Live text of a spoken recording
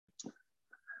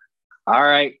All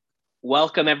right.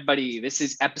 Welcome, everybody. This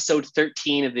is episode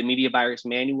 13 of the Media Buyers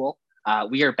Manual.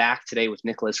 We are back today with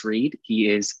Nicholas Reed. He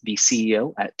is the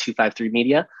CEO at 253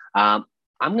 Media. I'm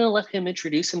going to let him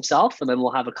introduce himself, and then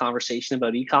we'll have a conversation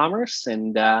about e-commerce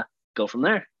and go from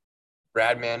there.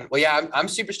 Brad, man. Well, yeah, I'm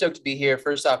super stoked to be here.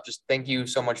 First off, just thank you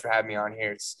so much for having me on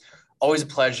here. It's always a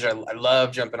pleasure. I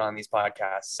love jumping on these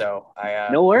podcasts. So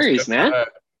no worries, man.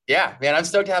 I'm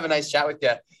stoked to have a nice chat with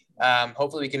you.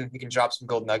 Hopefully we can drop some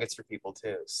gold nuggets for people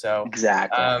too. So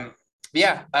exactly.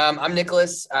 I'm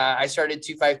Nicholas. I started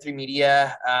 253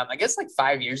 Media, I guess like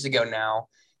 5 years ago now.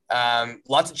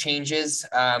 Lots of changes,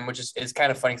 which is kind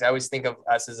of funny because I always think of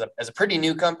us as a pretty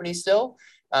new company still,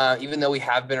 even though we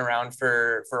have been around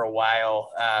for a while.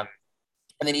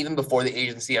 And then even before the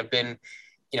agency, I've been,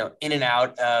 in and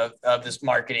out of this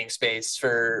marketing space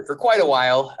for quite a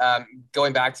while,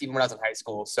 going back to even when I was in high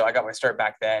school. So I got my start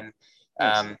back then.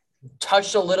 Nice.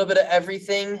 Touched a little bit of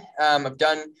everything. I've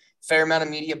done a fair amount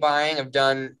of media buying. I've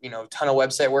done, a ton of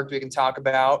website work we can talk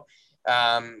about.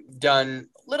 Done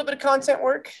a little bit of content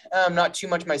work, not too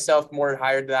much myself, more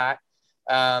hired that.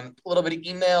 A little bit of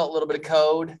email, a little bit of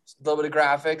code, a little bit of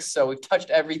graphics. So we've touched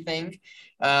everything.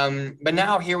 But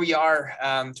now here we are,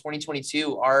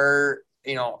 2022.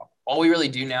 All we really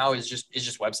do now is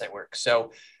just website work.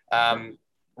 So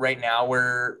right now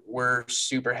we're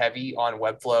super heavy on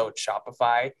Webflow and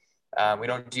Shopify. We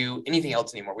don't do anything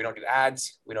else anymore. We don't do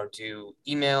ads. We don't do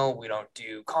email. We don't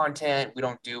do content. We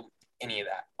don't do any of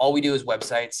that. All we do is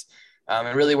websites.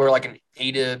 And really we're like an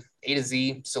A to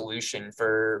Z solution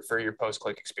for your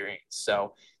post-click experience.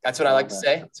 So that's what I like to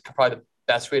say. It's probably the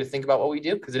best way to think about what we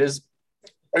do, because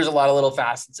there's a lot of little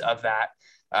facets of that.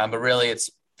 But really if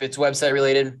it's website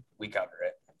related, we cover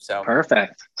it. So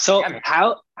perfect. So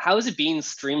how is it being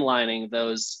streamlining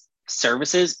those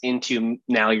services into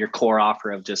now your core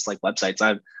offer of just like websites?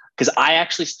 Because I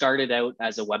actually started out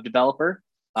as a web developer.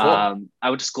 Cool. I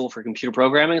went to school for computer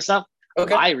programming and stuff.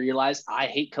 Okay. I realized I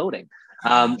hate coding.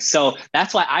 So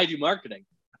that's why I do marketing.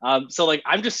 So like,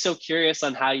 I'm just so curious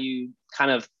on how you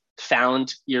kind of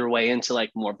found your way into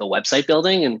like more of the website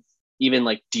building, and even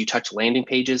like, do you touch landing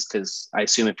pages? Because I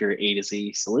assume if you're A to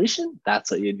Z solution,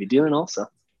 that's what you'd be doing also.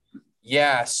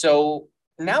 Yeah. So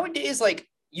nowadays, like,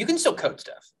 you can still code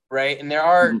stuff, right? And there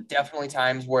are definitely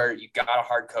times where you got to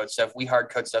hard code stuff. We hard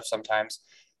code stuff sometimes.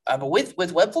 But with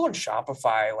Webflow and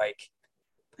Shopify, like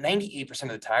 98% of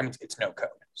the time, it's no code.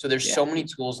 So there's so many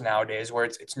tools nowadays where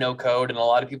it's no code. And a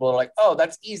lot of people are like, oh,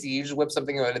 that's easy. You just whip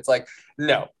something out. It's like,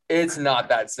 no, it's not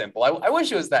that simple. I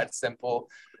wish it was that simple.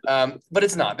 But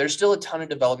it's not. There's still a ton of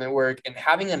development work, and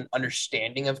having an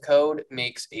understanding of code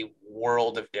makes a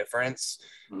world of difference.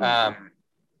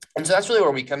 And so that's really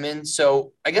where we come in.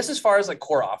 So I guess as far as like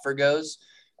core offer goes,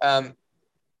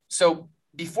 so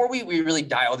before we really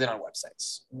dialed in on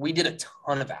websites, we did a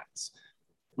ton of ads.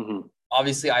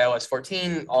 Obviously iOS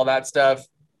 14, all that stuff.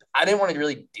 I didn't want to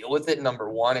really deal with it. Number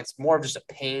one, it's more of just a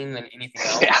pain than anything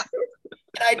else. Yeah.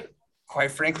 And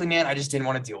quite frankly, man, I just didn't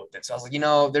want to deal with it. So I was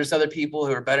like, there's other people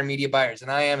who are better media buyers than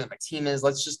I am, and my team is.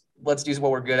 Let's do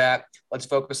what we're good at. Let's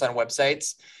focus on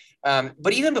websites.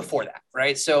 But even before that,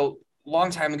 right? So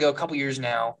long time ago, a couple years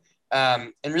now,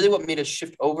 and really what made us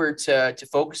shift over to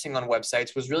focusing on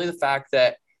websites was really the fact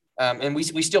that, and we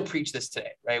still preach this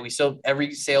today, right?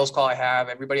 Every sales call I have,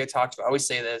 everybody I talk to, I always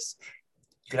say this: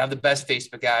 you can have the best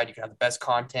Facebook ad, you can have the best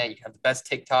content, you can have the best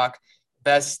TikTok,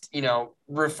 best,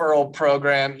 referral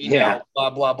program, blah,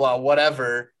 blah, blah,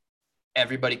 whatever.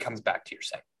 Everybody comes back to your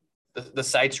site. The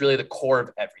site's really the core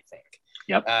of everything.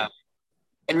 Yep.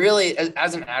 And really,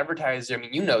 as an advertiser, I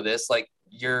mean, this, like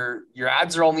your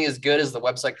ads are only as good as the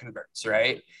website converts,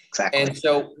 right? Exactly. And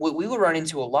so what we would run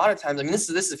into a lot of times, I mean, this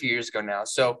is a few years ago now.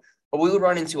 So what we would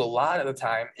run into a lot of the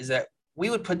time is that we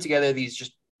would put together these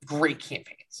just great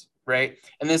campaigns, right?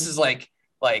 And this is like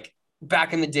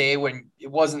back in the day when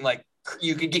it wasn't like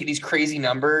you could get these crazy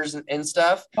numbers and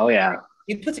stuff. Oh yeah.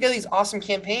 You'd put together these awesome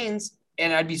campaigns,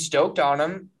 and I'd be stoked on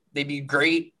them. They'd be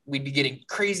great. We'd be getting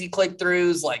crazy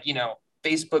click-throughs, like,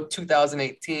 Facebook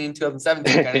 2018,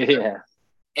 2017 kind of thing. Yeah.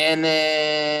 And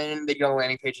then they get on the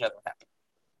landing page and nothing happened.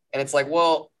 And it's like,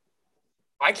 well,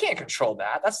 I can't control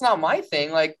that. That's not my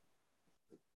thing. Like,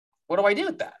 what do I do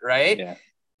with that? Right. Yeah.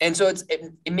 And so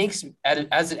it makes,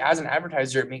 as an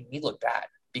advertiser, it made me look bad,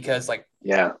 because like,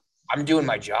 yeah, I'm doing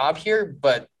my job here,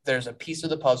 but there's a piece of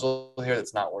the puzzle here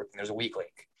that's not working. There's a weak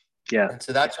link. Yeah. And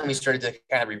so that's when we started to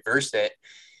kind of reverse it.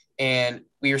 And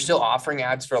we were still offering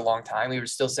ads for a long time. We were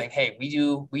still saying, hey, we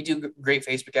do great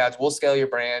Facebook ads. We'll scale your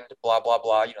brand, blah, blah,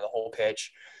 blah, the whole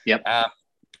pitch. Yep.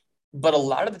 But a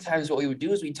lot of the times what we would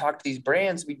do is we'd talk to these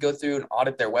brands, we'd go through and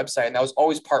audit their website. And that was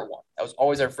always part one. That was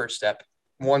always our first step.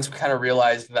 once we kind of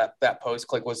realized that post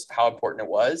click was how important it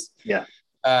was, Yeah.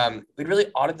 We'd really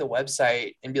audit the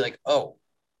website and be like, oh,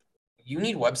 you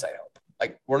need website help.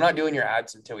 Like, we're not doing your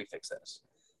ads until we fix this.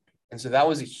 And so that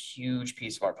was a huge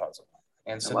piece of our puzzle.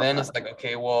 And so then it's like,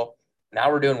 okay, well,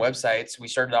 now we're doing websites. We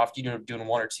started off doing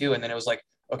one or two, and then it was like,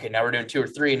 okay, now we're doing two or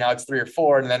three. Now it's three or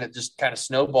four. And then it just kind of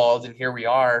snowballed, and here we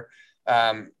are.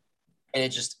 And it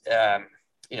just,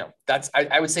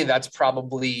 I would say that's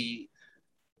probably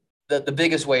the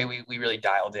biggest way we really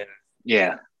dialed in.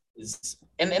 Yeah.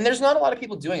 And there's not a lot of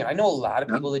people doing it. I know a lot of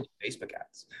people that do Facebook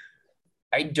ads.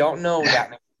 I don't know that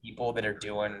many people that are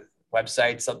doing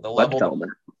websites at the level.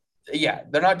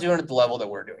 They're not doing it at the level that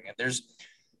we're doing it. There's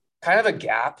kind of a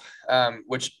gap,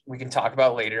 which we can talk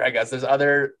about later. I guess there's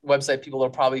other website people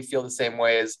that'll probably feel the same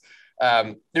way as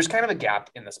there's kind of a gap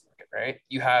in this market, right?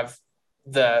 You have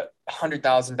the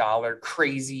 $100,000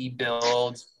 crazy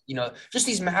builds, just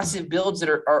these massive builds that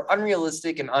are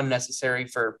unrealistic and unnecessary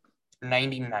for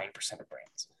 99% of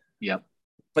brands. Yep.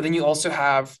 But then you also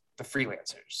have the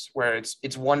freelancers where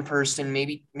it's one person,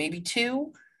 maybe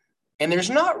two, and there's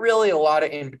not really a lot of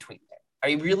in between there.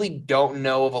 I really don't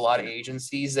know of a lot of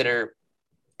agencies that are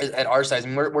at our size,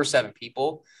 and we're 7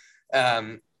 people.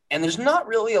 And there's not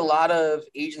really a lot of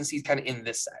agencies kind of in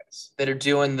this size that are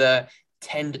doing the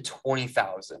 10 to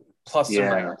 20,000 plus some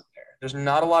brands there. There's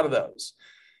not a lot of those.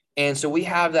 And so we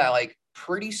have that like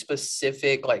pretty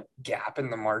specific like gap in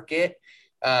the market,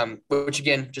 which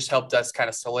again, just helped us kind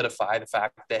of solidify the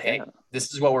fact that, hey,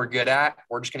 this is what we're good at.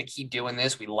 We're just going to keep doing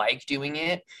this. We like doing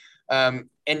it.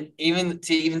 And even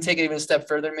take it even a step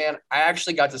further, man, I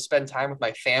actually got to spend time with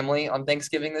my family on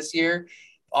Thanksgiving this year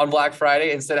on Black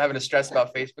Friday instead of having to stress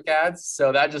about Facebook ads.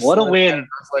 So that just, what a win. I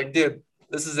was like, dude,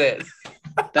 this is it.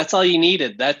 That's all you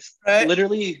needed. That's right?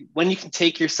 Literally when you can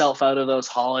take yourself out of those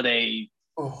holiday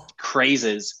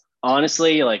crazes.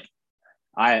 Honestly, like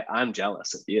I'm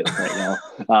jealous of you right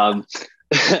now.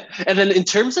 And then in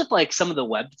terms of like some of the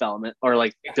web development or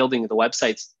like building the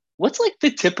websites, what's like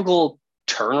the typical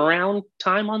turnaround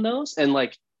time on those? And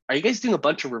like, are you guys doing a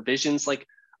bunch of revisions? Like,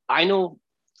 I know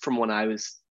from when I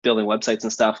was building websites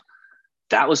and stuff,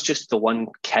 that was just the one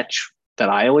catch that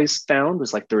I always found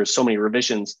was like there were so many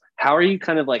revisions. How are you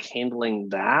kind of like handling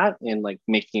that and like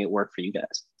making it work for you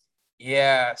guys?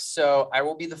 Yeah, so I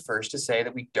will be the first to say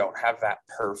that we don't have that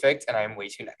perfect, and I'm way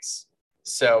too nice.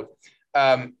 So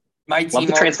my team love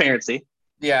the transparency.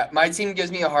 My team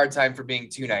gives me a hard time for being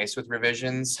too nice with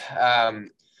revisions.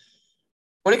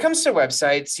 When it comes to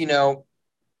websites,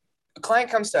 a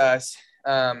client comes to us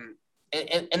and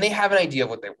they have an idea of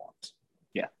what they want.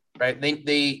 Yeah. Right.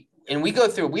 And we go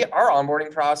through, our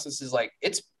onboarding process is like,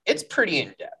 it's pretty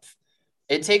in depth.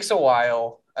 It takes a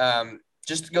while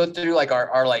just to go through like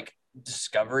our like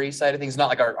discovery side of things, not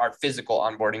like our physical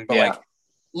onboarding, but like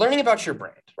learning about your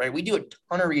brand, right? We do a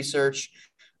ton of research.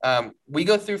 We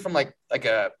go through from like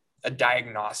a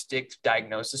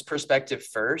diagnosis perspective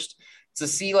first to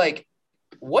see like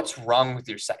what's wrong with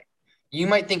your site. You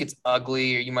might think it's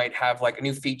ugly, or you might have like a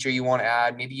new feature you want to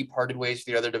add. Maybe you parted ways with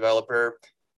your other developer,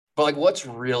 but like what's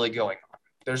really going on?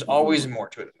 There's always more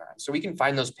to it than that. So we can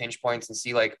find those pinch points and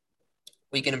see like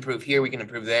we can improve here, we can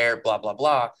improve there, blah, blah,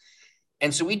 blah.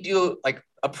 And so we do like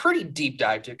a pretty deep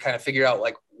dive to kind of figure out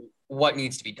like what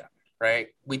needs to be done, right?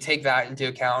 We take that into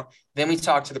account. Then we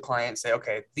talk to the client and say,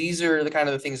 okay, these are the kind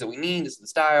of the things that we need. This is the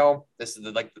style. This is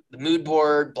the mood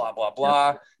board, blah, blah,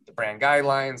 blah, the brand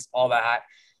guidelines, all that,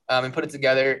 and put it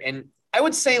together. And I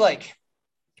would say like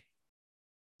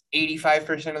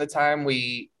 85% of the time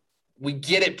we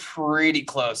get it pretty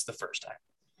close the first time.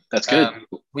 That's good.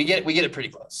 We get it pretty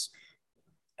close.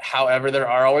 However, there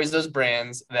are always those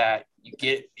brands that you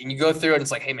get and you go through and it's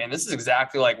like, hey man, this is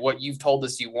exactly like what you've told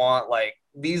us you want. Like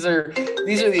these are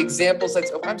the example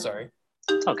sites. Oh, I'm sorry.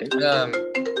 Okay.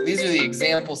 These are the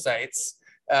example sites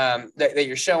that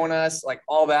you're showing us, like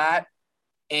all that.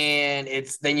 And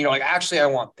it's then like, actually, I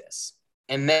want this.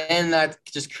 And then that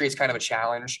just creates kind of a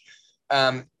challenge.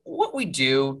 What we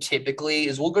do typically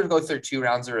is we'll go through 2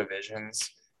 rounds of revisions.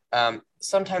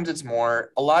 Sometimes it's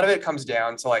more. A lot of it comes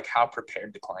down to like how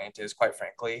prepared the client is, quite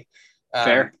frankly.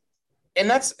 Fair. And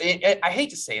that's I hate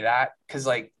to say that because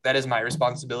like that is my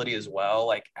responsibility as well.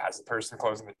 Like as the person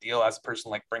closing the deal, as a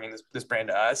person like bringing this brand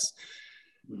to us.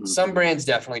 Mm-hmm. Some brands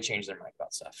definitely change their mind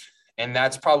about stuff, and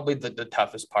that's probably the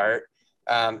toughest part.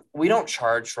 We don't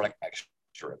charge for like extra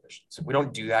revisions. We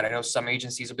don't do that. I know some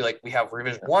agencies will be like, we have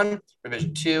revision 1,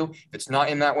 revision 2. If it's not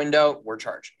in that window, we're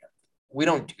charging it. We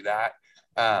don't do that.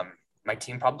 My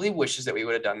team probably wishes that we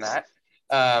would have done that.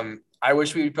 I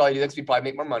wish we would probably do that because we'd probably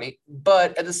make more money.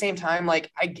 But at the same time, like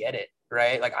I get it,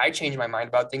 right? Like I change my mind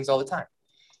about things all the time.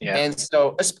 Yeah. And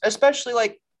so, especially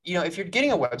like, you know, if you're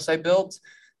getting a website built,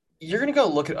 you're going to go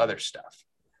look at other stuff.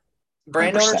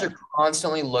 Brand owners 100%. are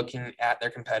constantly looking at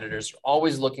their competitors,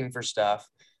 always looking for stuff.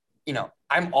 You know,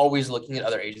 I'm always looking at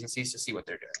other agencies to see what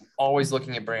they're doing, always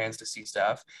looking at brands to see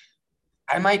stuff.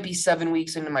 I might be 7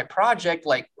 weeks into my project,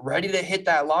 like ready to hit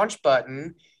that launch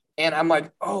button. And I'm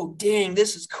like, oh, dang,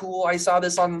 this is cool. I saw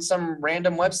this on some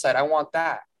random website. I want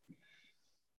that.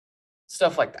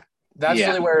 Stuff like that. That's Yeah.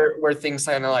 really where things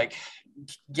kind of like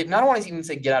get, not want to even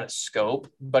say get out of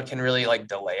scope, but can really like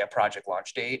delay a project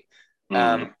launch date.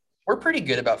 Mm. We're pretty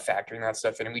good about factoring that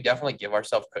stuff in, and we definitely give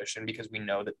ourselves cushion because we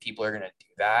know that people are going to do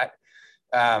that.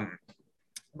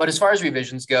 But as far as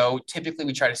revisions go, typically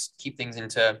we try to keep things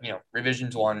into, you know,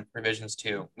 revisions 1, revisions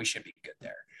 2. We should be good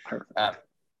there. Perfect.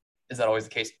 Is that always the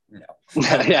case? No.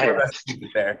 Yeah. Keep it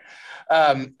there.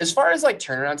 As far as like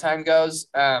turnaround time goes,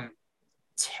 I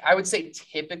would say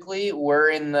typically we're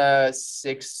in the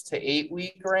 6 to 8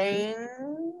 week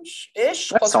range ish.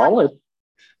 That's solid.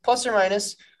 Plus or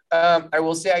minus. I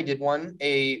will say I did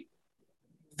a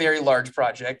very large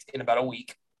project in about a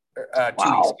week, 2 weeks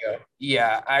Wow. ago.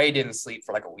 Yeah, I didn't sleep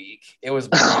for like a week. It was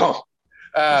brutal.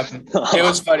 It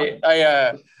was funny.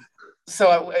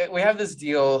 We have this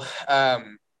deal,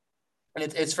 and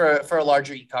it's for a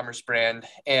larger e-commerce brand,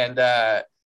 and I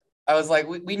was like,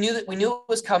 we knew it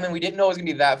was coming. We didn't know it was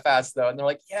gonna be that fast though. And they're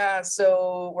like, yeah,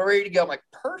 so we're ready to go. I'm like,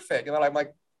 perfect. And then I'm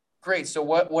like, great. So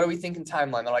what are we thinking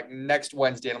timeline? They're like, next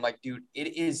Wednesday. And I'm like, dude,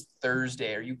 it is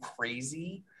Thursday. Are you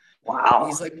crazy? And Wow.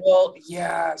 he's like, well,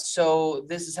 yeah, so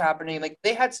this is happening. Like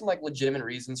they had some like legitimate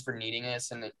reasons for needing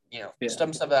us, and you know, Yeah.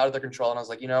 some stuff out of their control. And I was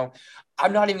like, you know,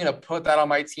 I'm not even gonna put that on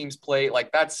my team's plate.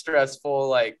 Like that's stressful.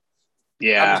 Like I'm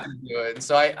just Yeah. gonna do it. And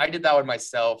so I did that one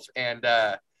myself, and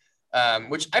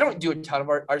which I don't do a ton of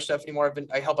our stuff anymore.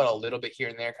 I help out a little bit here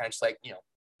and there, kind of just like, you know,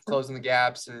 closing the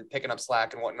gaps and picking up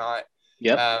slack and whatnot.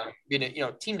 Yep. You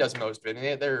know, team does most of it,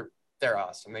 and they're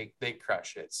awesome. They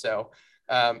crush it. So,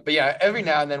 but yeah, every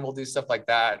now and then we'll do stuff like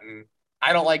that, and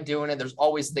I don't like doing it. There's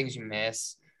always things you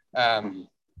miss. Mm.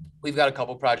 We've got a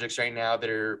couple projects right now that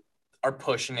are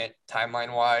pushing it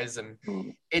timeline wise, and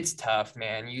Mm. it's tough,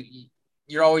 man.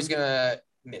 You're always gonna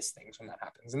miss things when that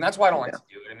happens, and that's why I don't like Yeah. to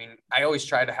do it. I mean, I always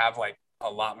try to have like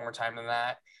a lot more time than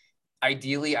that.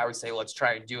 Ideally, I would say let's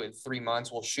try and do it in 3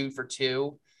 months. We'll shoot for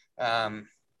 2.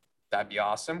 That'd be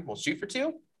awesome. We'll shoot for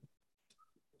 2.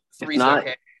 If 3's not,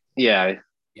 okay. yeah.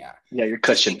 Yeah. Yeah, you're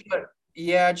cushion.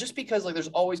 Just because like there's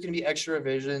always going to be extra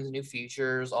revisions, new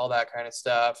features, all that kind of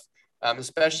stuff.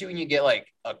 Especially when you get like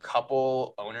a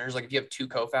couple owners, like if you have 2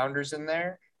 co-founders in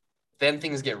there, then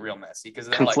things get real messy because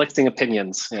they're like, Conflicting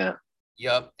opinions. Yeah.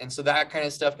 yep. And so that kind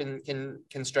of stuff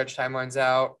can stretch timelines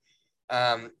out.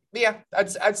 But yeah,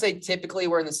 I'd say typically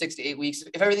we're in the 6 to 8 weeks.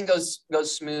 If everything goes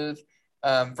smooth,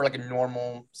 for like a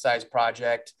normal size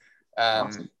project,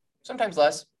 Awesome. sometimes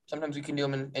less. Sometimes we can do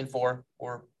them in 4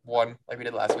 or 1, like we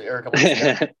did last week or a couple weeks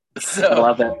ago. So I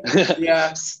love it.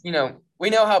 yeah, you know, we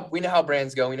know how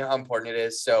brands go. We know how important it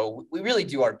is. So we really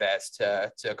do our best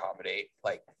to accommodate.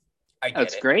 Like, I get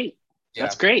That's it. great. Yeah.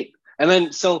 That's great. And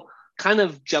then, so kind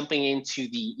of jumping into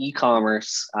the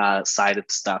e-commerce side of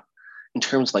stuff in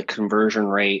terms of like conversion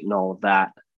rate and all of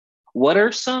that, what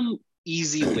are some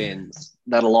easy wins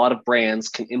that a lot of brands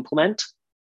can implement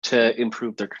to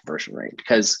improve their conversion rate?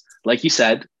 Because like you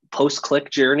said, post-click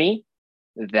journey,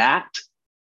 that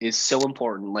is so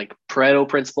important. Like Pareto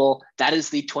principle, that is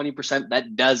the 20%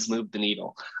 that does move the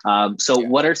needle. So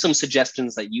what are some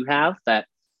suggestions that you have that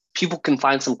people can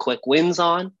find some quick wins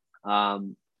on,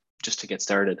 just to get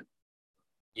started?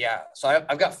 Yeah. So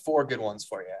I've got 4 good ones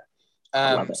for you.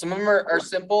 I love it. Some of them are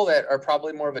simple that are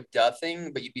probably more of a duh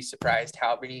thing, but you'd be surprised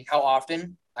how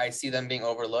often I see them being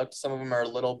overlooked. Some of them are a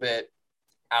little bit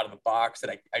out of the box that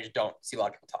I just don't see a lot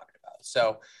of people talking about.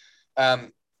 So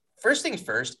first things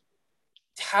first,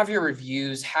 have your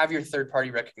reviews, have your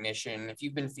third-party recognition. If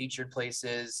you've been featured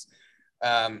places,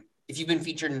 if you've been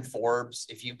featured in Forbes,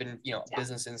 if you've been, you know,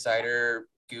 Business Insider,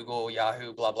 Google,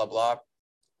 Yahoo, blah, blah, blah,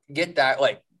 get that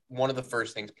like one of the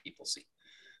first things people see.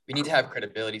 We need to have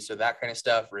credibility. So that kind of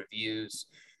stuff, reviews,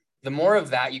 the more of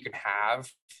that you can have,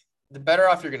 the better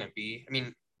off you're going to be. I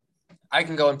mean, I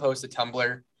can go and post a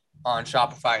Tumblr on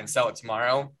Shopify and sell it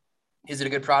tomorrow. Is it a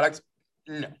good product?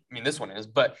 No, I mean, this one is,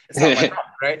 but it's not my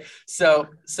product, right? So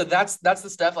that's the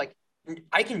stuff. Like,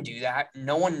 I can do that.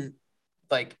 No one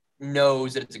like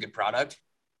knows that it's a good product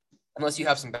unless you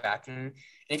have some backing. And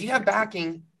if you have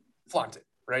backing, flaunt it,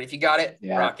 right? If you got it,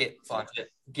 rock it, flaunt it,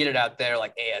 get it out there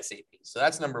like ASAP. So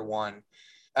that's number 1.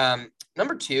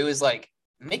 Number 2 is like,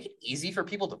 make it easy for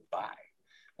people to buy.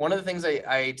 One of the things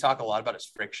I talk a lot about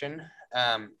is friction.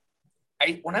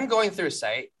 when I'm going through a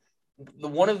site,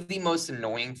 one of the most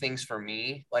annoying things for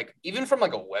me, like even from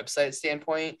like a website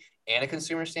standpoint and a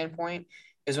consumer standpoint,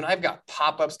 is when I've got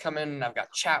pop-ups coming and I've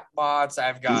got chat bots,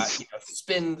 I've got,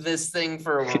 spin this thing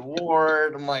for a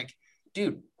reward. I'm like,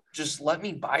 dude, just let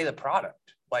me buy the product.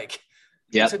 Like,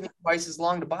 it took me twice as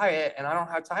long to buy it, and I don't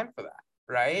have time for that,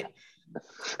 right?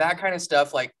 That kind of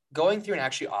stuff, like going through and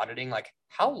actually auditing, like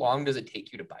how long does it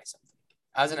take you to buy something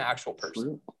as an actual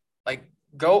person? Like,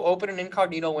 go open an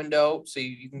incognito window so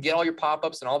you can get all your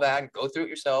pop-ups and all that and go through it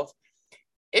yourself.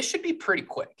 It should be pretty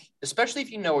quick, especially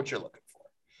if you know what you're looking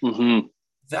for. Mm-hmm.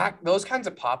 Those kinds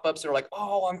of pop-ups are like,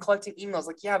 oh, I'm collecting emails.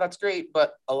 Like, yeah, that's great.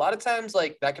 But a lot of times,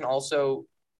 like, that can also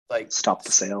like stop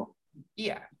the sale.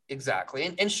 Yeah,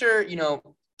 exactly. And sure,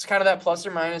 it's kind of that plus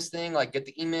or minus thing, like get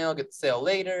the email, get the sale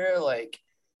later. Like,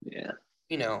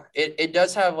 it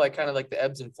does have like kind of like the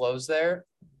ebbs and flows there.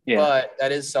 Yeah. But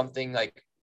that is something like,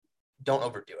 don't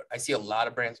overdo it. I see a lot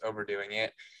of brands overdoing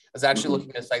it. I was actually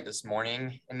looking at a site this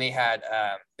morning, and they had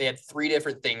 3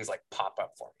 different things like pop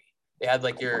up for me. They had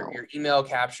like your email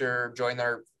capture, join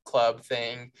their club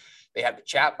thing. They had the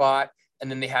chat bot, and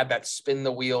then they had that spin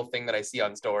the wheel thing that I see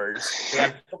on stores. They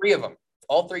had 3 of them.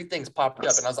 All 3 things popped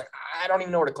up, and I was like, I don't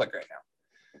even know where to click right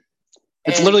now.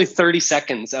 It's literally 30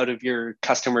 seconds out of your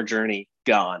customer journey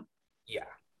gone. Yeah,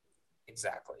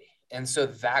 exactly. And so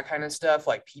that kind of stuff,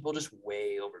 like people just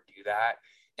way overdo that.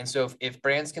 And so if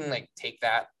brands can like take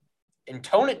that and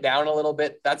tone it down a little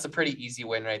bit, that's a pretty easy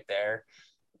win right there.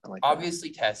 Obviously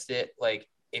test it. Like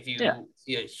if you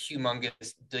see a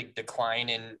humongous decline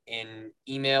in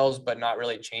emails, but not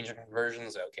really change in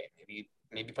conversions, okay,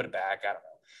 maybe put it back. I don't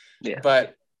know. Yeah.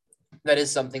 But that is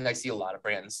something I see a lot of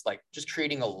brands like just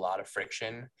creating a lot of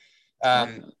friction.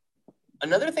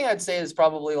 Another thing I'd say is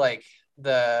probably like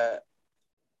the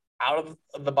out of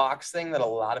the box thing that a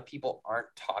lot of people aren't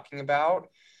talking about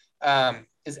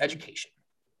is education.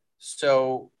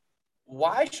 So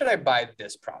why should I buy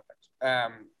this product?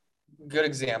 Good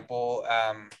example.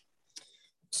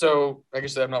 So like I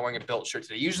said, I'm not wearing a Built shirt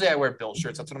today. Usually I wear Built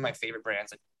shirts. That's one of my favorite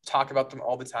brands. I talk about them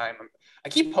all the time. I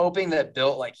keep hoping that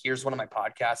Built, like, here's one of my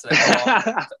podcasts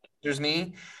that there's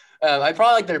me. I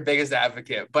probably like their biggest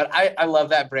advocate, but I love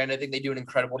that brand. I think they do an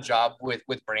incredible job with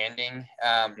branding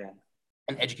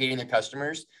and educating their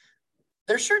customers.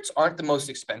 Their shirts aren't the most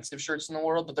expensive shirts in the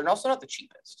world, but they're also not the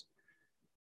cheapest.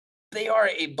 They are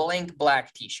a blank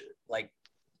black t-shirt. Like,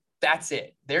 that's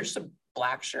it. They're just a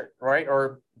black shirt, right?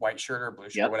 Or white shirt or blue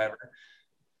shirt or whatever.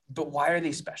 But why are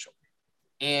they special?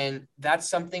 And that's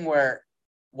something where,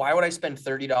 why would I spend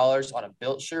 $30 on a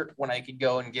Built shirt when I could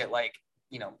go and get like,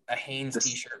 a Hanes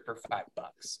t-shirt for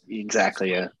 $5?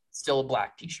 Exactly. Yeah. Still a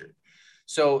black t-shirt.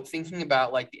 So thinking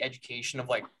about like the education of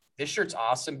like, this shirt's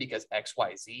awesome because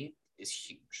XYZ is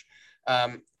huge.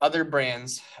 Other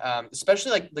brands,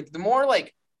 especially like the more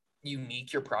like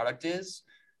unique your product is,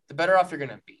 the better off you're going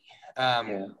to be.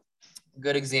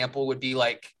 Good example would be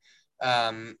like,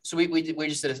 so we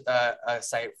just did a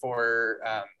site for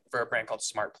a brand called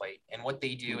Smart Plate. And what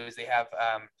they do is they have,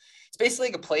 it's basically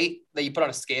like a plate that you put on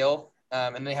a scale,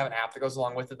 and they have an app that goes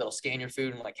along with it that'll scan your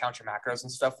food and like count your macros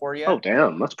and stuff for you. Oh,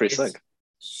 damn. That's pretty sick.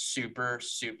 Super,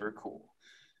 super cool.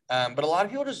 But a lot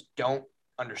of people just don't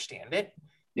understand it.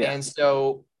 Yeah. And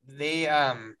so they,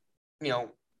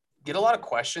 get a lot of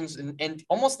questions and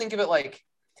almost think of it like,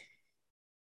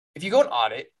 if you go and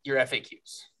audit your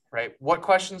FAQs, right? What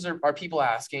questions are people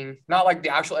asking? Not like the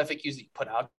actual FAQs that you put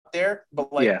out there,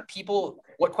 but like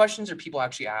what questions are people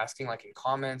actually asking, like in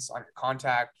comments, on your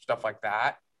contact, stuff like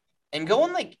that? And go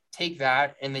and like take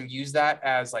that and then use that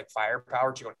as like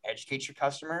firepower to go and educate your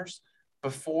customers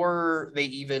before they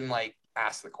even like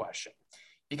ask the question.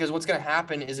 Because what's going to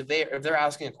happen is if they're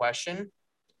asking a question,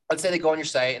 let's say they go on your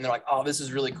site and they're like, oh, this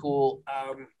is really cool.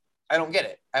 I don't get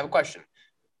it. I have a question.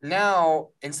 Now,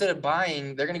 instead of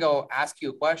buying, they're going to go ask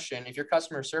you a question. If your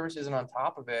customer service isn't on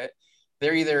top of it,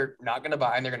 they're either not going to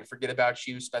buy and they're going to forget about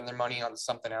you, spend their money on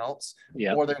something else,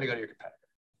 or they're going to go to your competitor.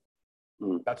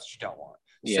 That's what you don't want.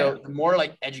 So the more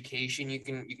like education you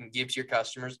can give to your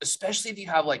customers, especially if you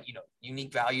have like,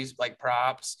 unique values like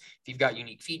props, if you've got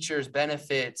unique features,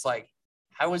 benefits, like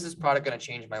how is this product going to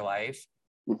change my life?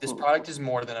 This product is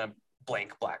more than a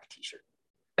blank black t-shirt.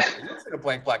 It's like a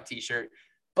blank black t-shirt,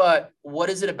 but what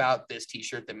is it about this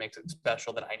t-shirt that makes it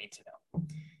special that I need to know?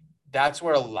 That's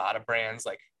where a lot of brands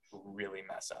like really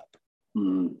mess up.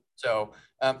 So,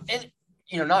 and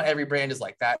not every brand is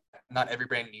like that. Not every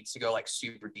brand needs to go like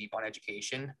super deep on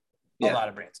education. A lot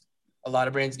of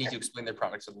brands need to explain their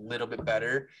products a little bit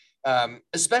better,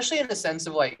 especially in the sense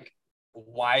of like,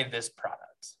 why this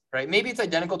product, right? Maybe it's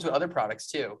identical to other products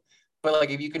too, but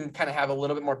like if you can kind of have a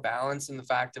little bit more balance in the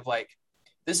fact of like,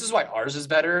 this is why ours is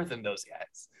better than those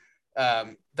guys.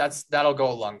 That'll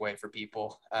go a long way for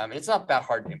people. And it's not that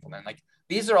hard to implement. Like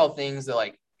these are all things that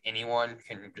like anyone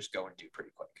can just go and do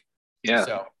pretty quick. Yeah.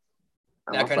 So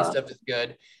that kind of stuff is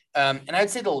good. And I'd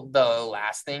say the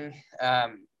last thing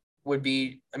would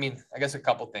be, I mean, I guess a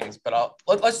couple things, but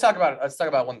let's talk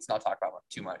about one that's not talked about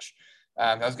too much.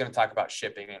 I was going to talk about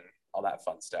shipping and all that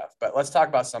fun stuff, but let's talk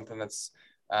about something that's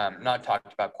not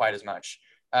talked about quite as much.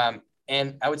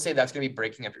 And I would say that's going to be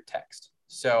breaking up your text.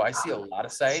 So I see a lot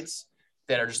of sites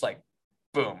that are just like,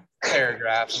 boom,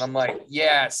 paragraph. And I'm like,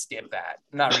 yeah, skip that.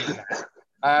 I'm not reading that.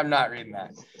 I'm not reading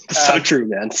that. So true,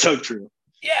 man. So true.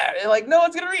 Yeah. Like no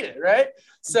one's going to read it. Right.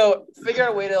 So figure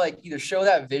out a way to like either show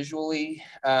that visually,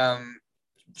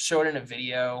 show it in a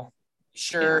video,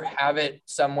 have it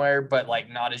somewhere, but like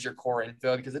not as your core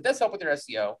info, because it does help with your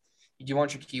SEO. You do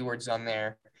want your keywords on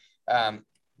there.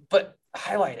 But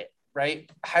highlight it, right?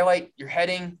 Highlight your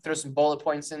heading, throw some bullet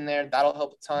points in there. That'll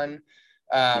help a ton.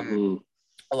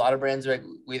 A lot of brands like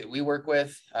we work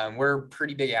with, we're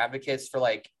pretty big advocates for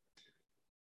like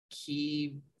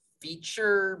key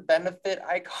feature benefit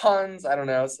icons. I don't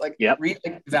know. It's like read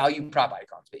like value prop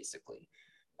icons basically.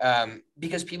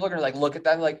 Because people are going to like look at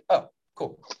that and like, oh,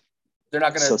 cool. They're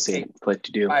not going to take what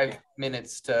to do 5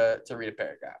 minutes to read a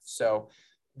paragraph. So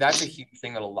that's a huge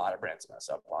thing that a lot of brands mess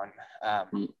up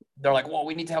on. They're like, well,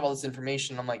 we need to have all this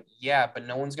information. I'm like, yeah, but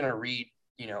no one's going to read,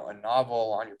 a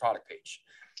novel on your product page.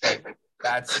 Like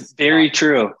that's very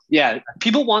true. Yeah.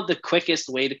 People want the quickest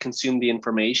way to consume the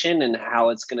information and how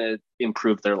it's going to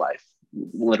improve their life.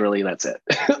 Literally, that's it.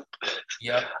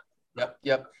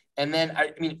 Yep. And then,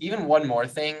 I mean, even one more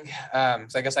thing.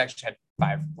 So I guess I actually had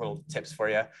 5 little tips for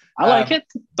you. I like it.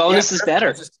 Bonus is better.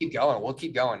 Let's just keep going. We'll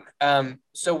keep going.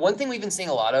 So one thing we've been seeing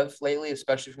a lot of lately,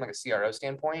 especially from like a CRO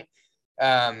standpoint,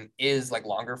 is like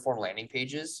longer form landing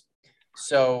pages.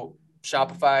 So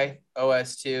Shopify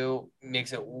OS2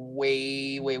 makes it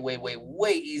way, way, way, way,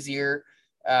 way easier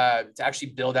to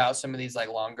actually build out some of these like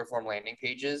longer form landing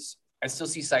pages. I still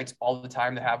see sites all the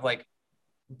time that have like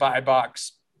buy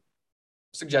box,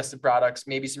 suggested products,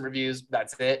 maybe some reviews.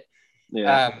 That's it.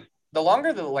 Yeah. The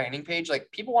longer the landing page,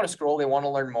 like people want to scroll, they want to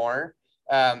learn more.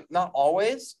 Not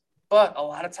always, but a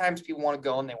lot of times people want to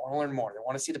go and they want to learn more. They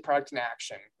want to see the product in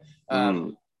action.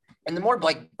 And the more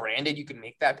like branded you can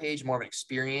make that page, more of an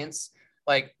experience.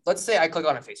 Like, let's say I click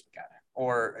on a Facebook ad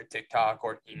or a TikTok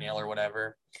or email or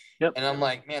whatever. And I'm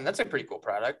like, man, that's a pretty cool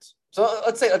product. So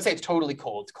let's say it's totally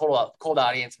cold. It's cold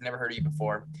audience. I've never heard of you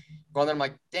before. Go on there. I'm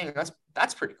like, dang,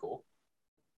 that's pretty cool.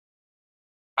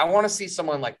 I want to see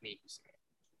someone like me using it.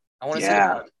 I want to see the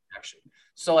product in action.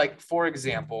 So like, for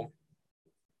example,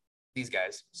 these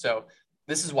guys. So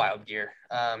this is Wild Gear.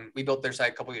 We built their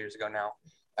site a couple of years ago now.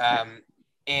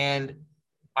 And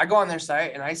I go on their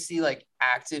site and I see like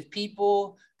active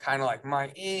people, kind of like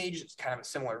my age. It's kind of a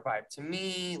similar vibe to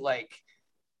me. Like,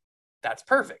 that's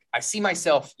perfect. I see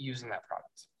myself using that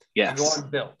product. Yes. I go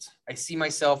on Built. I see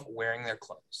myself wearing their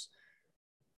clothes.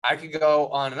 I could go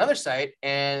on another site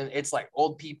and it's like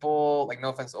old people, like no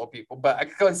offense to old people, but I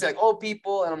could go and say like old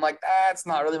people. And I'm like, that's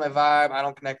not really my vibe. I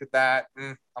don't connect with that.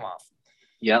 I'm off.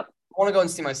 Yep. I want to go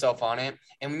and see myself on it.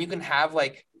 And when you can have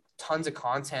like tons of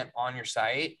content on your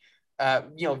site,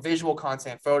 visual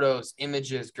content, photos,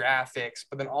 images, graphics,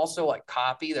 but then also like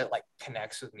copy that like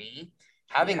connects with me,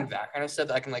 having that kind of stuff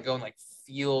that I can like go and like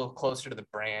feel closer to the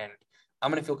brand. I'm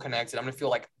going to feel connected. I'm going to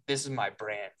feel like this is my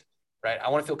brand, right?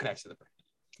 I want to feel connected to the brand.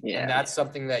 Yeah. And that's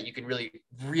something that you can really,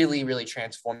 really, really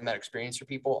transform that experience for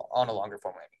people on a longer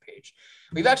form landing page.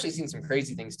 We've actually seen some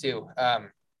crazy things too.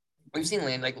 We've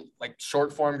seen like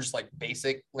short form, just like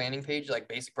basic landing page, like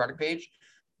basic product page,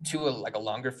 to a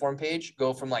longer form page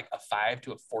go from like a 5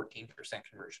 to a 14%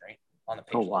 conversion rate on the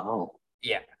page. Oh, wow.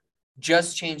 Yeah.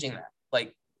 Just changing that,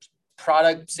 like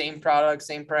same product,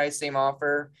 same price, same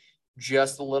offer,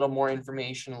 just a little more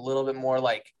information, a little bit more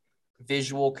like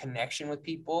visual connection with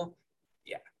people.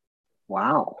 Yeah.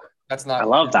 Wow. I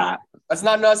love that. That's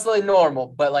not necessarily normal,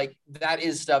 but like that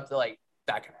is stuff that like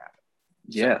that can happen.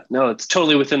 Yeah. So, no, it's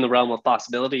totally within the realm of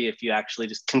possibility if you actually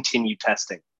just continue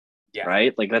testing. Yeah.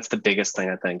 Right. Like that's the biggest thing,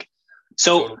 I think.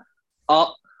 So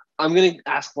I'm going to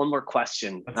ask one more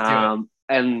question.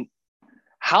 And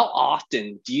how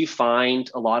often do you find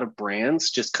a lot of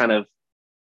brands just kind of,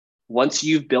 once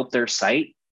you've built their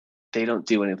site, they don't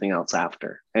do anything else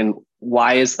after? And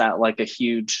why is that like a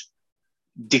huge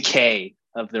decay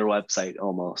of their website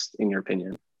almost, in your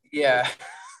opinion? Yeah.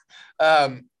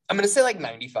 I'm going to say like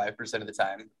 95% of the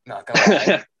time, not going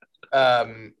to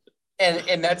lie.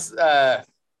 And that's,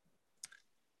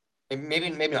 maybe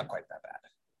not quite that bad.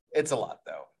 It's a lot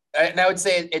though. And I would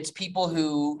say it's people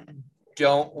who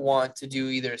don't want to do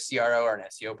either a CRO or an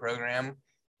SEO program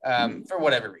for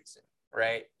whatever reason,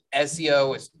 right?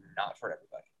 SEO is not for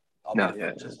everybody. I'll be the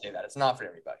first to say that. It's not for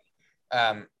everybody.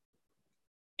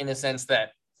 In the sense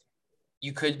that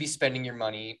you could be spending your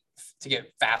money to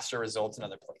get faster results in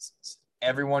other places.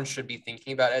 Everyone should be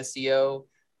thinking about SEO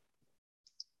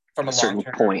from a certain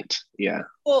long-term point. Yeah.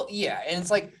 Well, yeah. And it's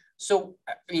like, so,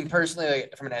 I mean, personally,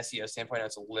 like, from an SEO standpoint,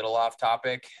 it's a little off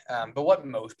topic. But what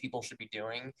most people should be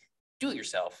doing, do it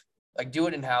yourself. Like, do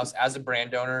it in-house as a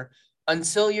brand owner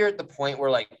until you're at the point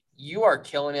where, like, you are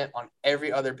killing it on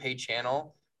every other paid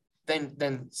channel,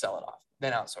 then sell it off,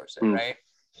 then outsource it, right?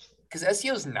 Because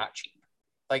SEO is not cheap.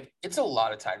 Like, it's a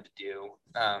lot of time to do.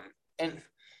 And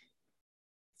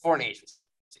for an agency,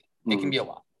 it can be a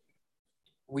lot.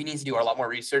 We need to do a lot more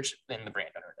research than the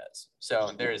brand owner does.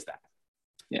 So there is that.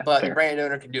 Yeah, but the brand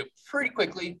owner can do it pretty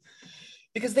quickly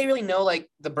because they really know like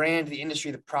the brand, the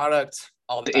industry, the product,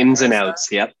 all the ins and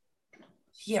outs. Yep.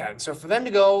 Yeah. And so for them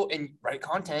to go and write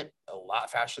content a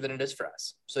lot faster than it is for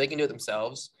us, so they can do it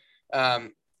themselves.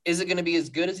 Is it going to be as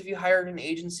good as if you hired an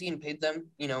agency and paid them,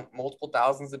 multiple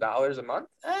thousands of dollars a month?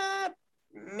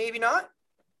 Maybe not.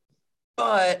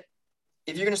 But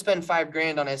if you're going to spend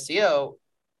 $5,000 on SEO,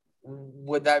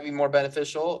 would that be more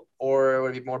beneficial, or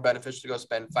would it be more beneficial to go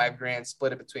spend $5,000,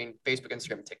 split it between Facebook,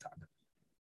 Instagram, and TikTok?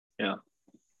 Yeah.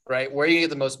 Right. Where are you gonna get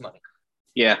the most money?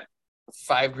 Yeah.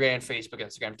 $5,000, Facebook,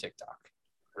 Instagram, TikTok.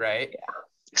 Right. Yeah.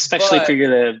 Especially for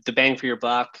the bang for your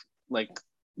buck,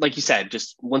 like you said,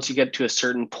 just once you get to a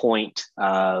certain point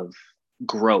of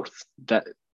growth, that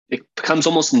it becomes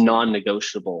almost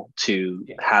non-negotiable to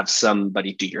have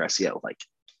somebody do your SEO. Like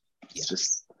it's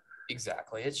just.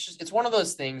 Exactly. It's one of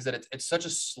those things that it's such a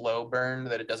slow burn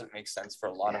that it doesn't make sense for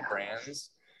a lot of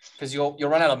brands, because you'll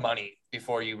run out of money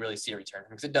before you really see a return.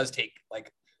 Because it does take,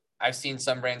 like, I've seen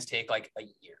some brands take like a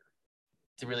year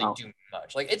to really do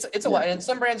much. Like it's a lot, and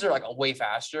some brands are like a way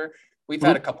faster. We've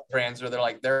had a couple brands where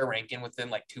they're ranking within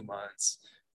like 2 months.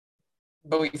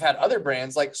 But we've had other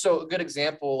brands so a good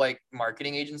example, like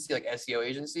marketing agency, like SEO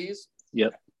agencies.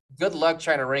 Yep. Good luck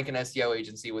trying to rank an SEO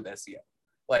agency with SEO.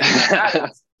 Like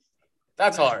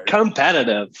that's hard.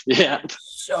 Competitive. Yeah.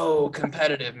 So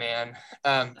competitive, man.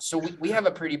 So we have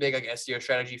a pretty big SEO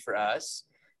strategy for us.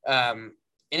 And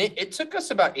it took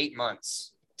us about 8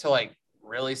 months to like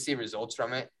really see results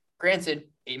from it. Granted,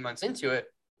 8 months into it,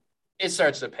 it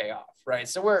starts to pay off, right?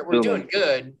 So we're doing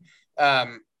good.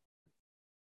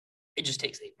 It just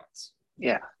takes 8 months.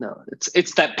 Yeah, no,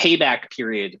 it's that payback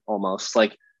period almost.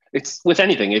 Like it's with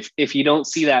anything. If you don't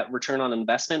see that return on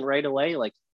investment right away,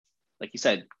 like you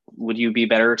said, would you be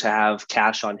better to have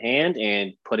cash on hand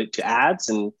and put it to ads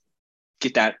and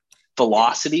get that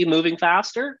velocity moving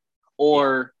faster,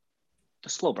 or the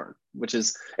slow burn, which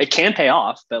is, it can pay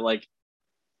off, but like,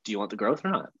 do you want the growth or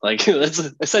not? Like that's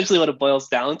essentially what it boils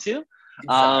down to.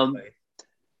 Exactly.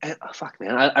 Fuck,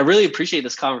 man, I really appreciate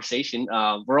this conversation.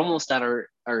 We're almost at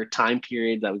our time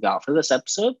period that we got for this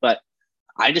episode, but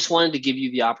I just wanted to give you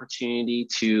the opportunity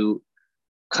to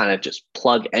kind of just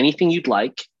plug anything you'd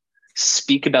like,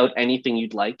 speak about anything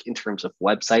you'd like in terms of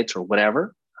websites or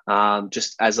whatever,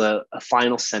 just as a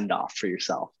final send-off for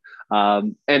yourself.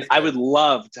 And I would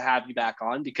love to have you back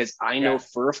on, because I know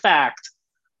for a fact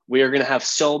we are going to have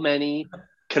so many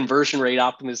conversion rate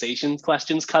optimization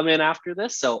questions come in after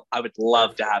this. So I would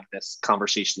love to have this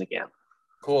conversation again.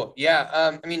 Cool.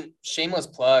 Yeah. I mean, shameless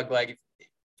plug, like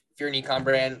if you're an e-com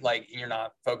brand, like, and you're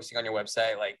not focusing on your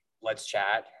website, like, let's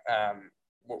chat.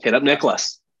 Hit up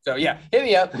Nicholas. So yeah, hit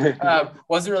me up.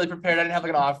 Wasn't really prepared. I didn't have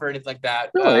like an offer or anything like that.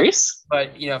 No worries.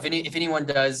 But if anyone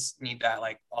does need that,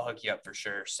 like, I'll hook you up for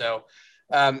sure. So,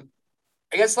 I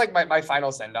guess like my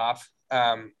final send off,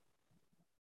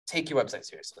 take your website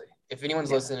seriously. If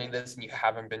anyone's listening to this and you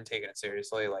haven't been taking it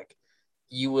seriously, like,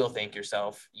 you will thank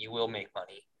yourself. You will make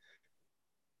money.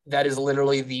 That is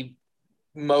literally the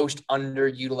most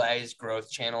underutilized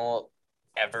growth channel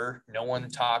ever. No one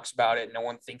talks about it. No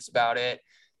one thinks about it.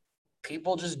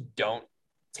 People just don't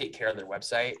take care of their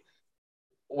website.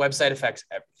 Website affects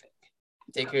everything.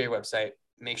 Take care of your website.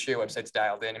 Make sure your website's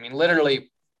dialed in. I mean,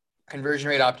 literally, conversion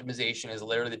rate optimization is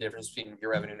literally the difference between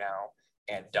your revenue now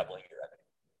and doubling your revenue.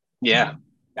 Yeah.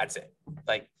 That's it.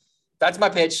 Like, that's my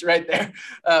pitch right there.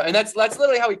 And that's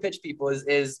literally how we pitch people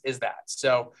is that.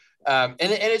 So, and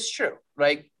it's true,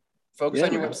 right? Focus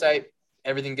on your website.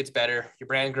 Everything gets better. Your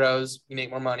brand grows. You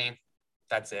make more money.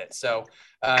 That's it. So,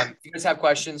 if you guys have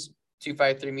questions,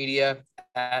 253 Media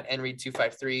at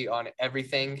nreed253 on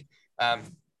everything.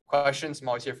 Questions, I'm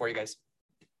always here for you guys.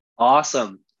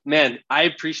 Awesome, man. I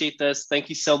appreciate this. Thank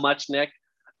you so much, Nick.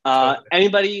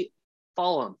 Anybody,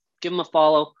 follow him, give him a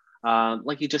follow.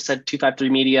 Like you just said, 253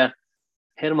 Media.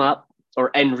 hit him up,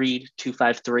 or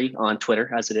nread253 on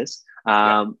Twitter, as it is.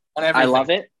 On everything. I love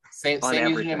it. Same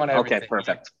everything. username on everything. Okay,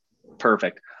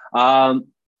 perfect.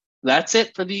 That's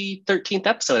it for the 13th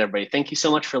episode, everybody. Thank you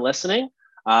so much for listening.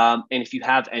 And if you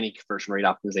have any conversion rate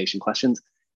optimization questions,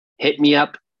 hit me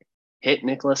up, hit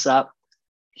Nicholas up.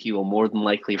 He will more than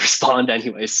likely respond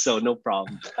anyways, so no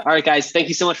problem. All right, guys, thank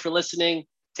you so much for listening.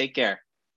 Take care.